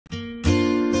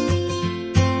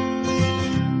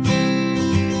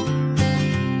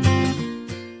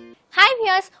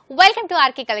viewers, welcome to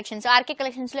RK Collections. RK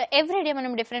Collections లో everyday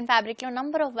మనం different fabric లో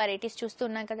number of varieties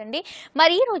చూస్తున్నాం కదండి.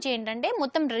 మరి ఈ రోజు ఏంటంటే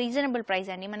మొత్తం రీజనబుల్ ప్రైస్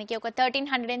అండి. మనకి ఒక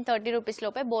 1330 రూపీస్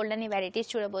లోపే బోల్డ్ అని వెరైటీస్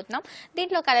చూడబోతున్నాం.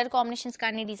 దీంట్లో కలర్ కాంబినేషన్స్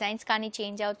కానీ డిజైన్స్ కానీ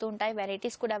చేంజ్ అవుతూ ఉంటాయి.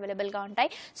 వెరైటీస్ కూడా అవైలబుల్ గా ఉంటాయి.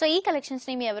 సో ఈ కలెక్షన్స్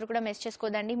ని మీ ఎవరు కూడా మిస్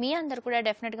చేసుకోదండి. మీ అందరూ కూడా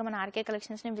డెఫినెట్ గా మన RK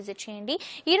Collections ని విజిట్ చేయండి.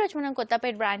 ఈ రోజు మనం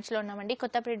కొత్తపేట బ్రాంచ్ లో ఉన్నామండి.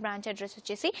 కొత్తపేట బ్రాంచ్ అడ్రస్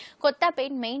వచ్చేసి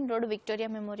Kothapeta main road Victoria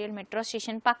memorial metro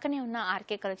station పక్కనే ఉన్న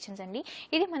RK Collections అండి.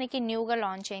 ఇది మనకి న్యూగా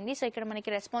లాంచ్ అయింది. సో ఇక్కడ మనకి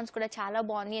రెస్పాన్స్ కూడా చాలా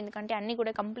బాగుంది. ఎందుకంటే అన్ని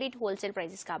కూడా కంప్లీట్ హోల్సేల్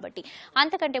ప్రైసెస్ కాబట్టి.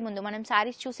 అంతకంటే ముందు మనం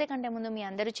సారీస్ చూసే కంటే ముందు మీ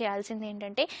అందరూ చేయాల్సింది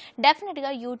ఏంటంటే డెఫినెట్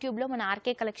గా యూట్యూబ్ లో మన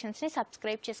RK Collections ని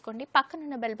సబ్స్క్రైబ్ చేసుకోండి. పక్కన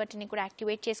ఉన్న బెల్ బటన్ ని కూడా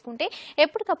యాక్టివేట్ చేసుకుంటే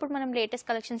ఎప్పటికప్పుడు మనం లేటెస్ట్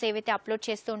కలెక్షన్స్ ఏవైతే అప్లోడ్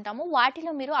చేస్తూ ఉంటామో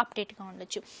వాటిలో మీరు అప్డేట్ గా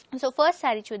ఉండొచ్చు. సో ఫస్ట్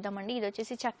సారీ చూద్దామండి. ఇది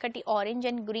వచ్చేసి చక్కటి orange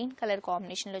and green colour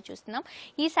combination లో చూస్తున్నాం.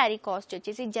 ఈ సారీ కాస్ట్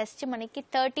వచ్చేసి జస్ట్ మనకి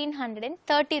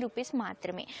 1330 రూపీస్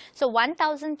మాత్రమే. సో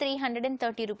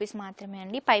 1330 రూపీస్ మాత్రమే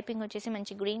అండి. పైపింగ్ వచ్చేసి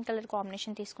మంచి గ్రీన్ కలర్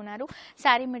కాంబినేషన్ తీసుకున్నారు.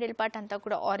 సారీ మిడిల్ పార్ట్ అంతా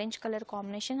కూడా ఆరెంజ్ కలర్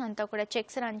కాంబినేషన్, అంతా కూడా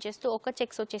చెక్స్ రన్ చేస్తూ ఒక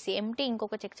చెక్స్ వచ్చేసి ఎంటీ,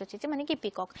 ఇంకొక చెక్స్ వచ్చేసి మనకి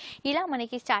పీకాక్. ఇలా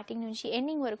మనకి స్టార్టింగ్ నుంచి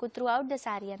ఎండింగ్ వరకు త్రూ అవుట్ ద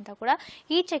సారీ అంతా కూడా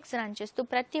ఈ చెక్స్ రన్ చేస్తూ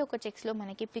ప్రతి ఒక్క చెక్స్ లో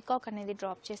మనకి పీకాక్ అనేది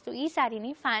డ్రాప్ చేస్తూ ఈ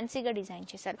సారీని ఫ్యాన్సీగా డిజైన్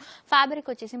చేశారు. ఫ్యాబ్రిక్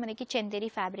వచ్చేసి మనకి చందేరి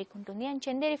ఫ్యాబ్రిక్ ఉంటుంది. అండ్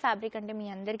చందేరి ఫ్యాబ్రిక్ అంటే మీ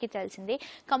అందరికీ తెలిసిందే,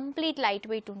 కంప్లీట్ లైట్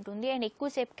వెయిట్ ఉంటుంది అండ్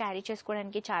ఎక్కువసేపు క్యారీ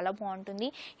చేసుకోవడానికి చాలా బాగుంటుంది.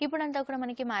 ఇప్పుడంతా కూడా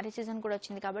మనకి మ్యారేజ్ సీజన్ కూడా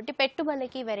వచ్చింది కాబట్టి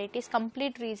పెట్టుబడులకి varieties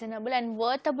complete reasonable and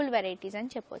worthable varieties అని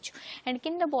చెప్పొచ్చు. అండ్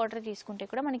కింద బార్డర్ తీసుకుంటే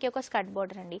కూడా మనకి ఒక స్కర్ట్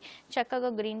బార్డర్ అండి. చక్కగా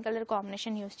గ్రీన్ కలర్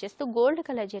కాంబినేషన్ యూస్ చేస్తూ గోల్డ్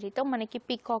కలర్ జరీతో మనకి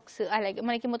పీకాక్స్, అలాగే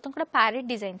మనకి మొత్తం కూడా ప్యారెట్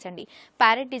డిజైన్స్ అండి.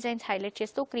 ప్యారెట్ డిజైన్స్ హైలైట్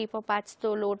చేస్తూ క్రీపర్ ప్యాట్స్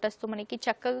తో లోటస్ తో మనకి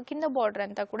చక్కగా కింద బార్డర్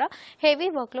అంతా కూడా హెవీ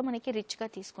వర్క్ లో మనకి రిచ్ గా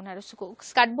తీసుకున్నారు.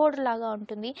 స్కర్ట్ బార్డర్ లాగా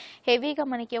ఉంటుంది. హెవీగా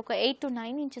మనకి ఒక 8 to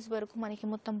 9 ఇంచెస్ వరకు మనకి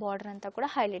మొత్తం బార్డర్ అంతా కూడా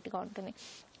హైలైట్ గా ఉంటుంది.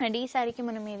 అండ్ ఈ సారీకి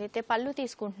మనం ఏదైతే పళ్ళు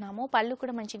తీసుకుంటున్నామో పళ్ళు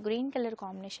కూడా మంచి గ్రీన్ కలర్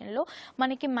కాంబినేషన్ లో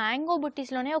మనకి మ్యాంగో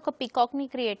బుట్టీస్ లోనే ఒక పికాక్ ని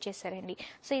క్రియేట్ చేశారండి.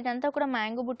 సో ఇదంతా కూడా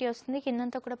మ్యాంగో బుట్టి వస్తుంది,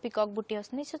 కిందంతా కూడా పికాక్ బుట్టి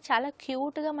వస్తుంది. సో చాలా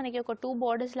క్యూట్ గా మనకి ఒక 2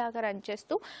 బోర్డర్స్ లాగా రన్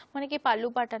చేస్తూ మనకి పళ్ళు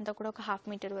పాట అంతా కూడా ఒక 1/2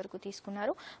 మీటర్ వరకు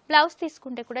తీసుకున్నారు. బ్లౌజ్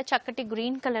తీసుకుంటే కూడా చక్కటి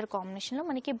గ్రీన్ కలర్ కాంబినేషన్ లో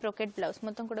మనకి బ్రోకెట్ బ్లౌజ్,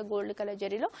 మొత్తం కూడా గోల్డ్ కలర్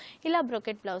జరీలో ఇలా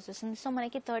బ్రోకెట్ బ్లౌజ్ వస్తుంది. సో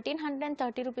మనకి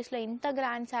 1330 రూపీస్ లో ఇంత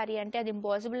గ్రాండ్ సారీ అంటే అది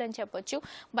ఇంపాసిబుల్ అని చెప్పొచ్చు.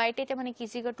 బయట అయితే మనకి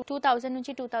ఈజీగా 2000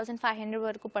 నుంచి 2500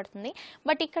 వరకు పడుతుంది.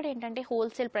 బట్ ఇక్కడ ఏంటంటే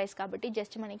హోల్సేల్ ప్రైస్ కాబట్టి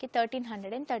జస్ట్ మనకి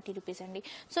 1330 రూపీస్ అండి.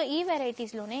 సో ఈ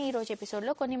వెరైటీస్ లోనే ఈ రోజు ఎపిసోడ్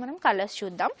లో కొన్ని మనం కలర్స్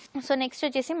చూద్దాం. సో నెక్స్ట్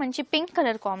వచ్చేసి మంచి పింక్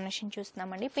కలర్ కాంబినేషన్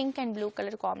చూస్తున్నామండి. Pink and blue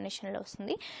colour combination లో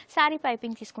వస్తుంది. సారీ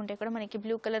పైపింగ్ తీసుకుంటే కూడా మనకి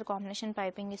బ్లూ కలర్ కాంబినేషన్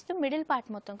పైపింగ్ ఇస్తూ మిడిల్ పార్ట్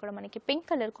మొత్తం కూడా మనకి పింక్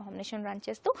కలర్ కాంబినేషన్ రన్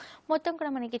చేస్తూ మొత్తం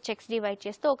కూడా మనకి చెక్స్ డివైడ్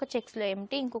చేస్తూ ఒక చెక్స్ లో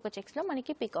ఎంటీ, ఇంకొక చెక్స్ లో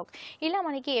మనకి పికాక్. ఇలా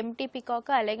మనకి ఎంటీ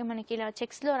పికాక్ అలాగే మనకి ఇలా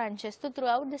చెక్స్ లో రన్ చేస్తూ త్రూ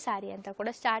అవుట్ ద సారీ అంతా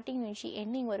కూడా స్టార్టింగ్ నుంచి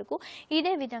ఎండింగ్ వరకు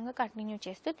ఇదే విధంగా కంటిన్యూ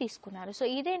చేస్తూ తీసుకున్నారు. సో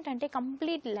ఇదేంటంటే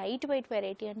కంప్లీట్ లైట్ వెయిట్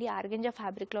వెరైటీ అండి. ఆర్గంజా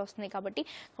ఫ్యాబ్రిక్ లో వస్తుంది కాబట్టి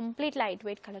కంప్లీట్ లైట్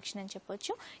వెయిట్ కలెక్షన్ అని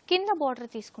చెప్పొచ్చు. కింద బార్డర్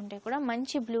తీసుకుంటే కూడా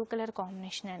మంచి బ్లూ కలర్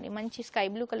కాంబినేషన్ అండి. మంచి స్కై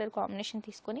బ్లూ కలర్ కాంబినేషన్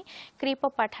తీసుకొని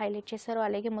క్రీపర్ పార్ట్ హైలైట్ చేశారు.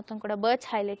 అలాగే మొత్తం కూడా బర్డ్స్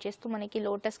హైలైట్ చేస్తూ మనకి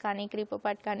లోటస్ కానీ క్రీపర్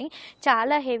పార్ట్ కానీ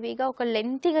చాలా హెవీగా ఒక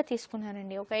లెంతీగా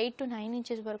తీసుకున్నారండి. ఒక 8 to 9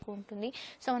 ఇంచెస్ వరకు ఉంటుంది.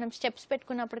 సో మనం స్టెప్స్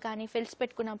పెట్టుకున్నప్పుడు కానీ ఫిల్స్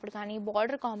పెట్టుకున్నప్పుడు కానీ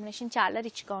బార్డర్ కాంబినేషన్ చాలా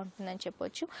రిచ్ గా ఉంటుందని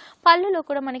చెప్పొచ్చు. పళ్ళులో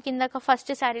కూడా మనకి ఇందాక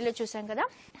ఫస్ట్ శారీలో చూసాం కదా,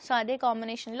 సో అదే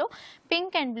కాంబినేషన్ లో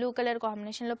pink and blue colour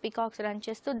combination లో పికాక్స్ రన్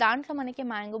చేస్తూ దాంట్లో మనకి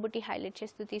మ్యాంగో బుట్టి హైలైట్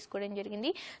చేస్తూ తీసుకోవడం జరిగింది.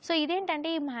 సో ఇదేంటంటే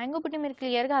ఈ మ్యాంగో బుట్టి మీరు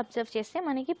క్లియర్ గా అబ్జర్వ్ చేస్తే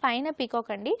మనకి పైన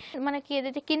పికాక్ అండి, మనకి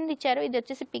ఏదైతే కింద ఇచ్చారో ఇది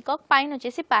వచ్చేసి పికాక్, పైన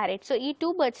వచ్చేసి ప్యారెట్. సో ఈ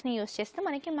 2 బర్డ్స్ ని యూస్ చేస్తే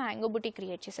మనకి మ్యాంగో బుట్టి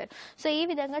క్రియేట్ చేశారు. సో ఈ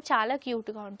విధంగా చాలా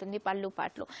క్యూట్ గా ఉంటుంది పళ్ళు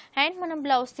పాటలో. అండ్ మనం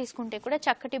బ్లౌజ్ తీసుకుంటే కూడా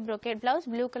చక్కటి brocade blouse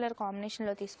blue colour combination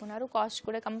లో తీసుకున్నారు. కాస్ట్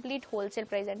కూడా కంప్లీట్ హోల్సేల్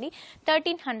ప్రైస్ అండి.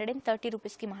 1330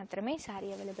 రూపీస్ కి మాత్రమే సారీ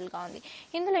అవైలబుల్ గా ఉంది.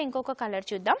 ఇందులో ఇంకొక కలర్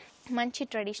చూద్దాం. మంచి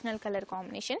ట్రెడిషనల్ కలర్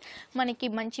కాంబినేషన్, మనకి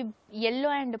మంచి yellow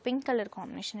and pink colour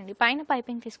combination అండి. పైన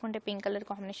పైపింగ్ తీసుకుంటే పింక్ కలర్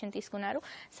కాంబినేషన్ తీసుకున్నారు.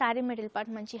 సారీ మిడిల్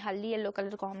పార్ట్ మంచి హల్దీ ఎల్లో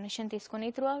కలర్ కాంబినేషన్ తీసుకుని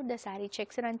through out the sorry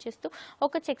checks run చేస్తూ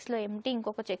ఒక చెక్స్ లో ఎంటీ,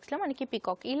 ఇంకొక చెక్స్ లో మనకి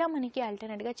పికాక్. ఇలా మనకి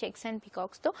ఆల్టర్నేట్ గా చెక్స్ అండ్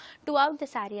పికాక్స్ తో త్రూ అవుట్ ద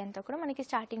సారీ అంతా కూడా మనకి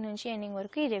స్టార్టింగ్ నుంచి ఎండింగ్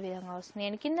వరకు ఇదే విధంగా వస్తుంది.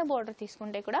 అండ్ కింద బార్డర్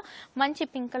తీసుకుంటే కూడా మంచి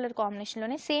పింక్ కలర్ కాంబినేషన్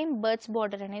లోనే సేమ్ బర్డ్స్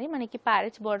బార్డర్ అనేది మనకి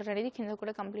ప్యారెట్స్ బార్డర్ అనేది కింద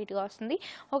కూడా కంప్లీట్ గా వస్తుంది.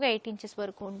 ఒక 8 ఇంచెస్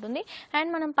వరకు ఉంటుంది. అండ్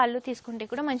మనం పళ్ళు తీసుకుంటే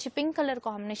కూడా మంచి పింక్ కలర్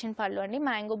కాంబినేషన్ పళ్ళు అండి.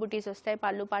 మ్యాంగో బుటీస్ వస్తాయి.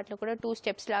 పళ్ళు పాటలో కూడా 2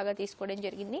 స్టెప్స్ లాగా తీసుకోవడం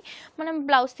జరిగింది. మనం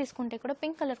బ్లౌజ్ తీసుకుంటే కూడా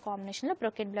పింక్ కలర్ కాంబినేషన్ లో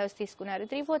బ్రోకెట్ బ్లౌజ్ తీసుకున్నారు.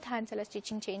 3/4 హ్యాండ్స్ అలా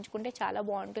స్టిచ్చింగ్ చేయించుకుంటే చాలా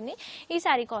బాగుంటుంది. ఈ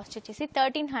సారీ కాస్ట్ వచ్చేసి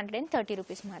 1330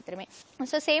 రూపీస్ మాత్రమే.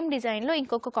 సో సేమ్ డిజైన్ లో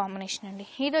ఇంకొక కాంబినేషన్ అండి.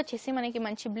 ఇది వచ్చేసి మనకి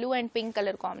మంచి blue and pink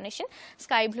colour combination,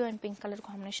 sky blue and pink colour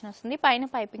combination వస్తుంది. పైన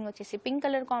పైపింగ్ వచ్చేసి పింక్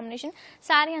కలర్ కాంబినేషన్,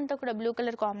 సారీ అంతా కూడా బ్లూ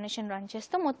కలర్ కాంబినేషన్ రన్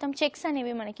చేస్తూ మొత్తం చెక్స్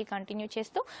అనేవి మనకి కంటిన్యూ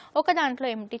చేస్తూ ఒక దాంట్లో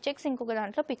ఎంటీ చెక్స్, ఇంకొక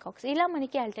దాంట్లో పికాక్స్. ఇలా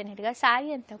మనకి ఆల్టర్నేట్గా శారీ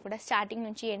అంతా కూడా స్టార్టింగ్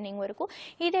నుంచి ఎండింగ్ వరకు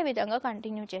ఇదే విధంగా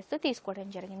కంటిన్యూ చేస్తూ తీసుకోవడం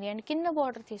జరిగింది. అండ్ కింద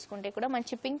బార్డర్ తీసుకుంటే కూడా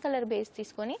మంచి పింక్ కలర్ బేస్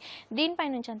తీసుకొని దీనిపై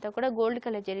నుంచి అంతా కూడా గోల్డ్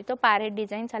కలర్ జరీతో ప్యారెట్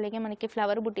డిజైన్స్, అలాగే మనకి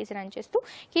ఫ్లవర్ బుటీస్ రన్ చేస్తూ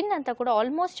కిందంతా కూడా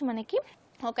ఆల్మోస్ట్ మనకి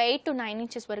ఒక 8 to 9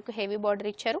 ఇంచెస్ వరకు హెవీ బార్డర్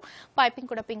ఇచ్చారు. పైపింగ్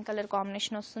కూడా పింక్ కలర్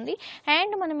కాంబినేషన్ వస్తుంది.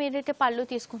 అండ్ మనం ఏదైతే పళ్ళు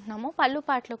తీసుకుంటున్నామో పళ్ళు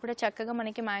పాటలో కూడా చక్కగా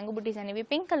మనకి మ్యాంగో బుటీస్ అనేవి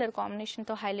పింక్ కలర్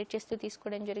కాంబినేషన్తో హైలైట్ చేస్తూ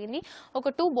తీసుకోవడం జరిగింది. ఒక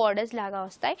 2 బార్డర్స్ లాగా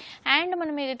వస్తాయి. అండ్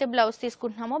మనం ఏదైతే బ్లౌజ్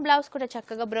తీసుకుంటున్నామో బ్లౌజ్ కూడా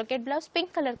చక్కగా brocade blouse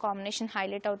pink colour combination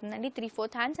highlight అవుతుందండి.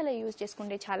 3/4 హ్యాండ్స్ అలా యూజ్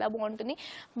చేసుకుంటే చాలా బాగుంటుంది.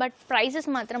 బట్ ప్రైజెస్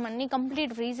మాత్రం అన్ని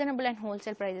complete reasonable and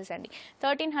wholesale prices అండి.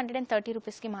 1330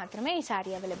 రూపీస్కి మాత్రమే ఈ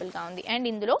శారీ అవైలబుల్గా ఉంది. అండ్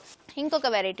ఇందులో ఇంకొక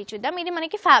వెరైటీ చూద్దాం. ఇది మనకి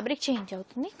ఫ్యాబ్రిక్ చేంజ్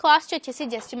అవుతుంది. కాస్ట్ వచ్చేసి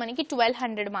జస్ట్ మనకి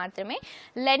 1200 మాత్రమే.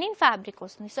 లెనిన్ ఫ్యాబ్రిక్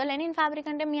వస్తుంది. సో లెనిన్ ఫ్యాబ్రిక్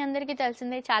అంటే మీ అందరికీ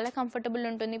తెలిసిందే, చాలా కంఫర్టబుల్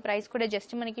ఉంటుంది. ప్రైస్ కూడా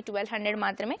జస్ట్ మనకి 1200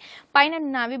 మాత్రమే. పైన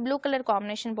నావి బ్లూ కలర్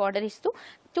కాంబినేషన్ బార్డర్ ఇస్తూ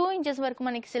 2 ఇంచెస్ వరకు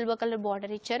మనకి సిల్వర్ కలర్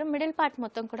బార్డర్ ఇచ్చారు. మిడిల్ పార్ట్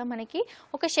మొత్తం కూడా మనకి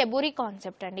ఒక షెబూరీ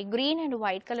కాన్సెప్ట్ అండి. గ్రీన్ అండ్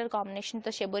వైట్ కలర్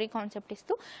కాంబినేషన్తో షెబూరీ కాన్సెప్ట్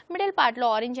ఇస్తూ మిడిల్ పార్ట్లో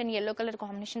ఆరెంజ్ అండ్ ఎల్లో కలర్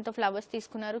కాంబినేషన్తో ఫ్లవర్స్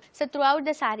తీసుకున్నారు. So through out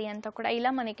the sari అంతా కూడా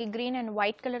ఇలా మనకి గ్రీన్ అండ్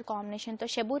వైట్ కలర్ కాంబినేషన్తో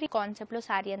షెబూరీ కాన్సెప్ట్లో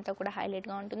శారీ అంతా కూడా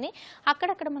హైలైట్గా ఉంటుంది.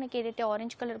 అక్కడక్కడ మనకి ఏదైతే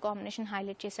ఆరెంజ్ కలర్ కాంబినేషన్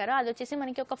హైలైట్ చేశారో అది వచ్చేసి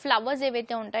మనకి ఒక ఫ్లవర్స్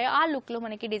ఏవైతే ఉంటాయో ఆ లుక్లో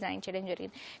మనకి డిజైన్ చేయడం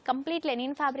జరిగింది. కంప్లీట్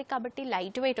లెనిన్ ఫ్యాబ్రిక్ కాబట్టి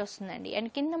లైట్ వెయిట్ వస్తుందండి. అండ్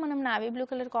కింద మనం navy blue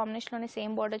colour కాంబినేషన్లోనే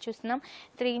same border చూస్తున్నాం.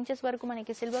 3 ఇంచెస్ వరకు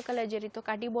మనకి సిల్వర్ కలర్ జరీతో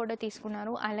కడ్డీ బోర్డర్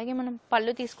తీసుకున్నారు. అలాగే మనం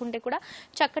పళ్ళు తీసుకుంటే కూడా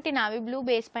చక్కటి నావీ బ్లూ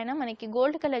బేస్ పైన మనకి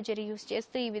గోల్డ్ కలర్ జరీ యూస్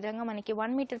చేస్తూ ఈ విధంగా మనకి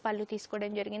 1 మీటర్ పళ్ళు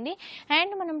తీసుకోవడం జరిగింది.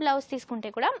 అండ్ మనం బ్లౌజ్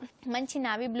తీసుకుంటే కూడా మంచి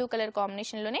నావీ బ్లూ కలర్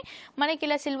కాంబినేషన్లోనే మనకి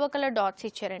ఇలా సిల్వర్ కలర్ డాట్స్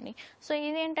ఇచ్చారండి. సో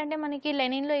ఇదేంటంటే మనకి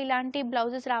లెనిన్లో ఇలాంటి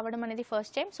బ్లౌజెస్ రావడం అనేది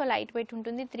first time. So light weight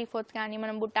ఉంటుంది. 3/4 కానీ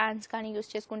మనం బుట్టాన్స్ కానీ యూస్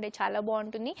చేసుకుంటే చాలా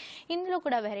బాగుంటుంది. ఇందులో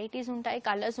కూడా వెరైటీస్ ఉంటాయి,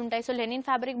 కలర్స్ ఉంటాయి. సో లెనిన్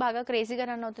ఫ్యాబ్రిక్ బాగా క్రేజీగా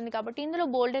రన్ అవుతుంది కాబట్టి ఇందులో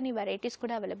బోల్డ్ అని వెరైటీస్ కూడా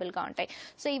అవైలబుల్గా ఉంటాయి.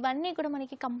 సో ఇవన్నీ కూడా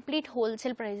మనకి కంప్లీట్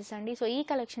హోల్సేల్ ప్రైజెస్ అండి. సో ఈ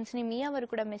కలెక్షన్స్ని మీ ఎవరు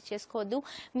కూడా మిస్ చేసుకోవద్దు.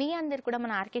 మీ అందరు కూడా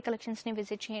మన ఆర్కే కలెక్షన్స్ని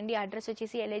విజిట్ చేయండి. అడ్రస్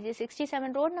వచ్చేసి LAG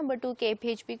 67 రోడ్ నెంబర్ 2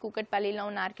 KPHB కూకట్పల్లిలో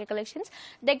ఉన్న ఆర్కే కలెక్షన్స్.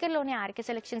 దగ్గరలోనే ఆర్కే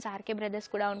సెలెక్షన్స్, ఆర్కే బ్రదర్స్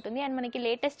కూడా ఉంటుంది. అండ్ మనకి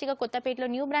లేటెస్ట్గా కొత్తపేటలో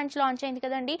న్యూ బ్రాంచ్ లాంచ్ అయింది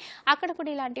కదండి, అక్కడ కూడా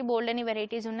ఇలాంటి బోల్డ్ అని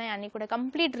వెరైటీస్ ఉన్నాయి. అన్ని కూడా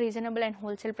complete reasonable and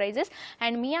wholesale prices.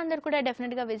 And మీ అందరు కూడా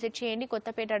డెఫినెట్గా విజిట్ చేయండి.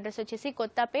 కొత్తపేట అడ్రస్ వచ్చేసి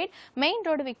Kothapet main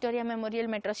road, Victoria memorial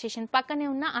metro station పక్కనే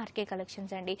ఉన్న ఆర్కే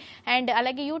కలెక్షన్స్ అండి. అండ్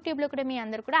అలాగే యూట్యూబ్లో కూడా మీ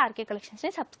అందరు కూడా ఆర్కే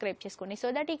కలెక్షన్స్ని సబ్స్క్రైబ్ చేసుకోండి. సో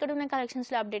దట్ ఇక్కడ ఉన్న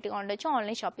కలెక్షన్స్లో అప్డేట్గా ఉండొచ్చు.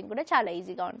 ఆన్లైన్ షాపింగ్ కూడా చాలా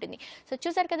ఈజీగా ఉంటుంది. సో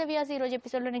చూసారు కదా వ్యూయర్స్, ఈ రోజు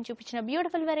ఎపిసోడ్లో నేను చూపించిన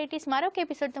బ్యూటిఫుల్ వెరైటీస్. మరొక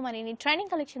ఎపిసోడ్తో మరిన్ని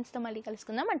ట్రైనింగ్ కలెక్షన్స్తో మళ్ళీ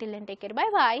కలుసుకుందాం. Until then take care, bye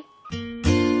bye.